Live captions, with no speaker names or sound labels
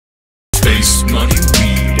Space, money,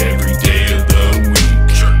 weed, every day of the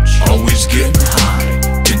week. Always getting high,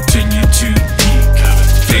 continue to peak.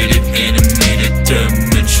 Faded, animated,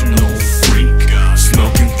 dimensional freak.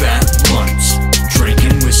 Smoking fat blunts,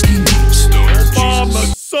 drinking whiskey neat. Her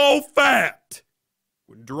mama's so fat!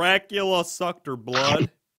 When Dracula sucked her blood,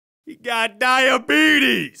 he got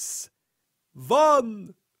diabetes!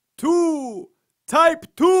 1, 2,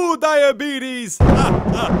 type 2 diabetes!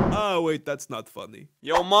 Wait, that's not funny.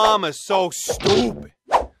 Yo mama's so stupid.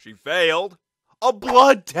 She failed a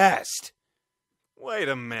blood test. Wait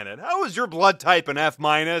a minute, how is your blood type an F-?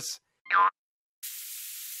 Why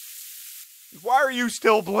are you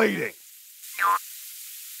still bleeding?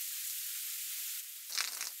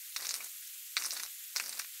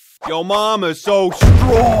 Yo mama's so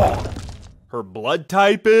strong. Her blood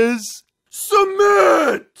type is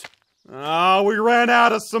cement. Ah, we ran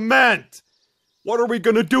out of cement. What are we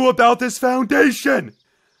gonna do about this foundation?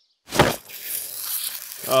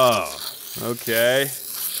 Oh, okay.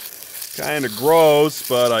 Kinda gross,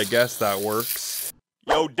 but I guess that works.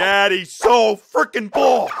 Yo, daddy's so frickin'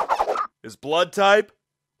 bald. His blood type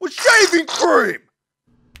was shaving cream.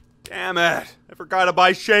 Damn it, I forgot to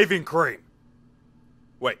buy shaving cream.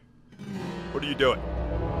 Wait, what are you doing?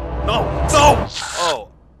 No, no! Oh,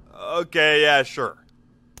 okay, yeah, sure.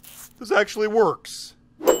 This actually works.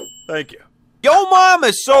 Thank you. Yo mom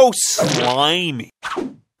is so slimy.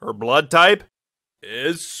 Her blood type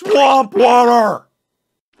is swamp water.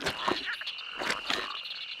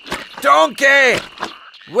 Donkey!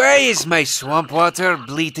 Where is my swamp water,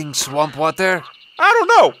 bleating swamp water? I don't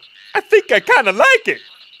know. I think I kind of like it.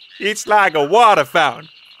 It's like a water fountain,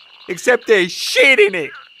 except there's shit in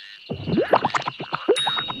it.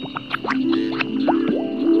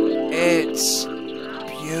 It's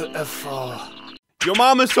beautiful. Your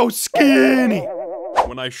mama's so skinny.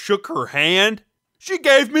 When I shook her hand, she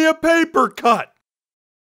gave me a paper cut.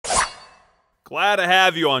 Glad to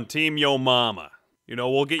have you on Team Yo Mama. You know,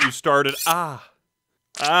 we'll get you started. Ah.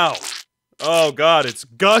 Ow. Oh, God, it's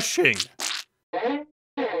gushing.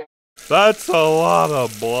 That's a lot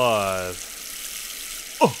of blood.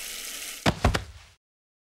 Oh.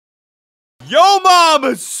 Yo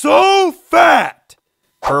Mama's so fat!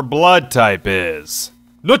 Her blood type is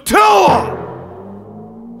Nutella!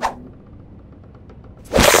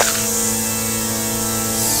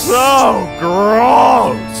 So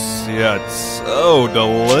gross, yet so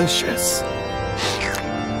delicious.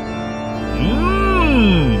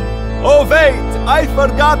 Oh wait, I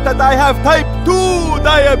forgot that I have type 2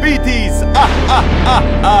 diabetes.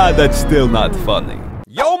 That's still not funny.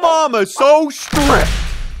 Yo mama's so strict.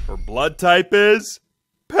 Her blood type is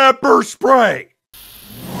pepper spray.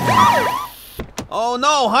 Oh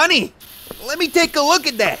no, honey! Let me take a look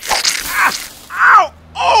at that. Ow!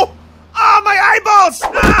 Oh! Ah, my eyeballs!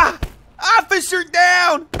 Ah! Officer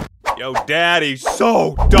down! Yo, daddy's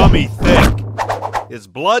so dummy thick. His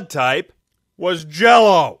blood type was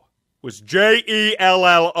Jello. Was Jello.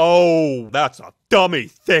 That's a dummy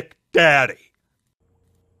thick daddy.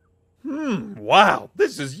 Wow,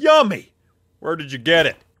 this is yummy. Where did you get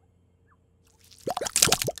it?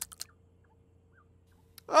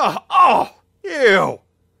 Oh, ew.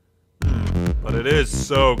 But it is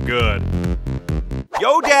so good.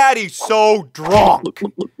 Yo daddy's so drunk.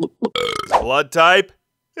 His blood type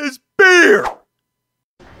is beer.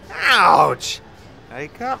 Ouch. I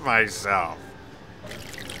cut myself.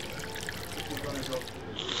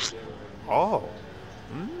 Oh.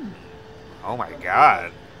 Oh my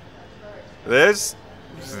God. This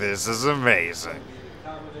is amazing.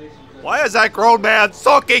 Why is that grown man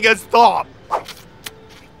sucking his thumb?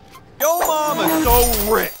 Yo mama's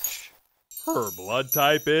so rich. Her blood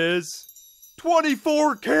type is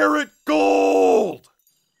 24 karat gold.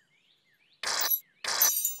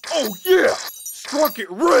 Oh yeah, struck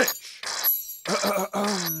it rich.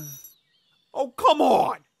 Oh come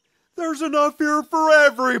on. There's enough here for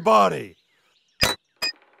everybody.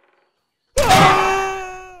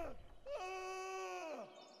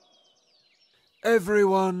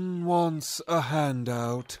 Everyone wants a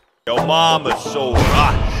handout. Yo mama's so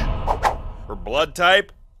rush. Her blood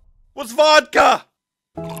type was vodka.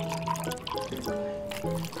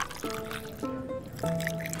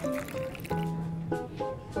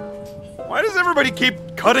 Why does everybody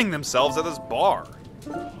keep cutting themselves at this bar?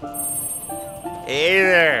 Hey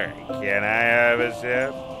there, can I have a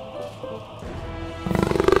sip?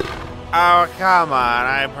 Oh, come on,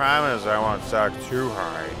 I promise I won't suck too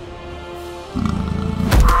hard.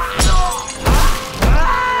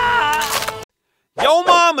 Yo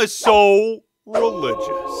mama's so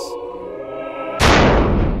religious.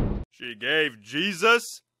 She gave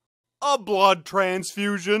Jesus a blood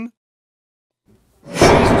transfusion.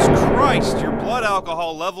 Jesus Christ, your blood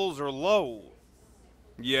alcohol levels are low.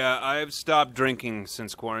 Yeah, I've stopped drinking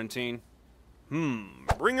since quarantine.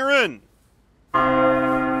 Bring her in.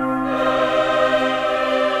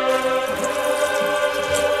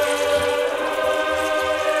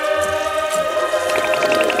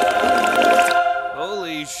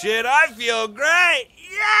 Holy shit, I feel great!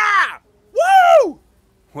 Yeah! Woo!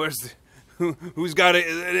 Who's got it?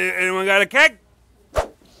 Anyone got a keg?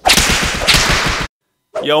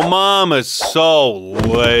 Yo, mom is so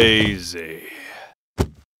lazy.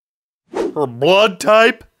 Her blood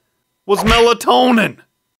type was melatonin.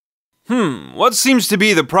 What seems to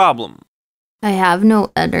be the problem? I have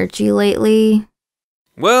no energy lately.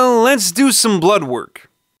 Well, let's do some blood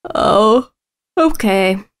work. Oh,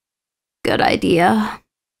 okay. Good idea.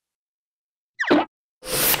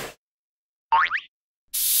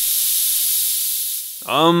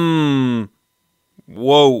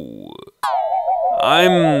 Whoa.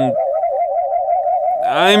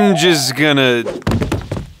 I'm just gonna...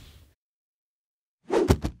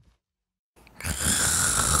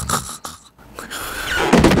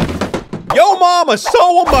 Yo, mama,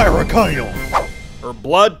 so Americano. Her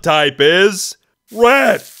blood type is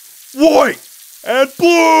red, white, and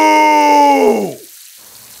blue.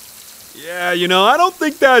 Yeah, you know, I don't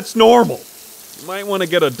think that's normal. You might want to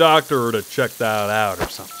get a doctor to check that out or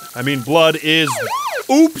something. I mean, blood is...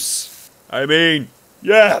 Oops. I mean,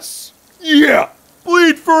 yes. Yeah.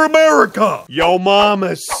 Bleed for America. Yo, mom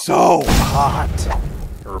is so hot.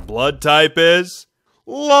 Her blood type is...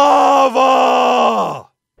 lava.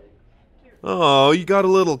 Oh, you got a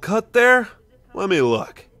little cut there? Let me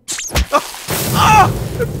look.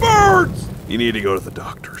 It burns! You need to go to the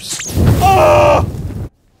doctors.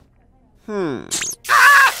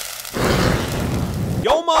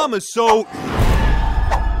 Yo, mom is so...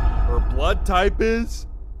 Her blood type is...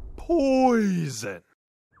 poison.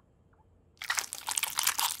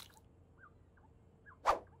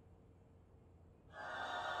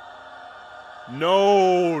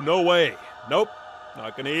 No way. Nope.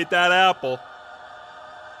 Not gonna eat that apple.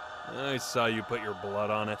 I saw you put your blood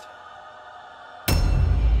on it.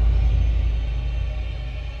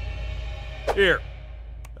 Here,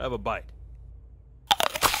 have a bite.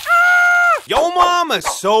 Yo, mama,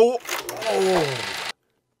 so old.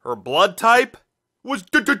 Her blood type was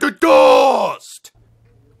dust.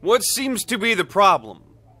 What seems to be the problem?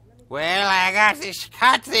 Well, I got this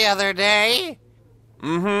cut the other day,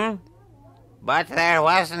 but there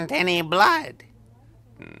wasn't any blood.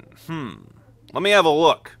 Let me have a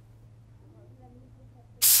look.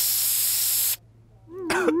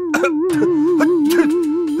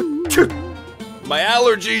 My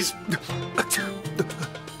allergies.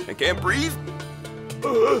 I can't breathe.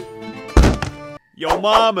 Yo,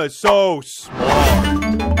 mama's so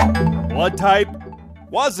smart. Blood type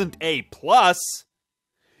wasn't A+.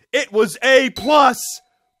 It was A+++++.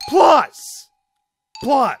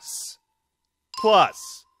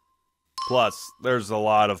 Plus, there's a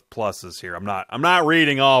lot of pluses here. I'm not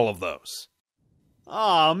reading all of those.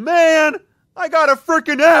 Aw, man! I got a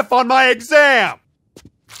frickin' F on my exam!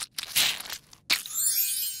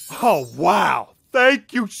 Oh, wow.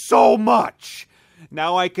 Thank you so much.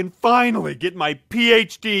 Now I can finally get my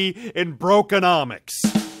PhD in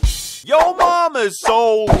brokenomics. Yo, mom is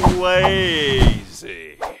so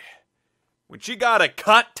lazy. When she got a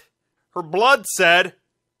cut, her blood said,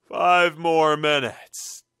 5 more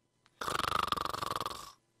minutes.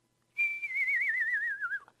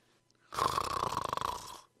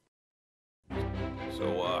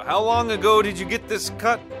 So, how long ago did you get this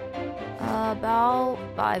cut? About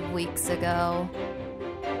 5 weeks ago.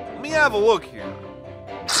 Let me have a look here.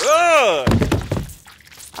 Ugh!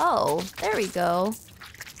 Oh, there we go.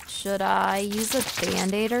 Should I use a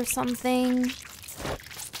Band-Aid or something?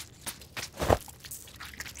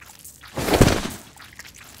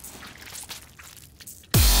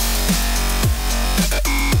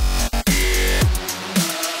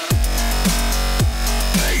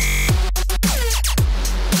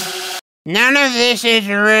 None of this is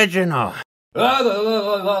original. La la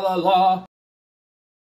la la la la.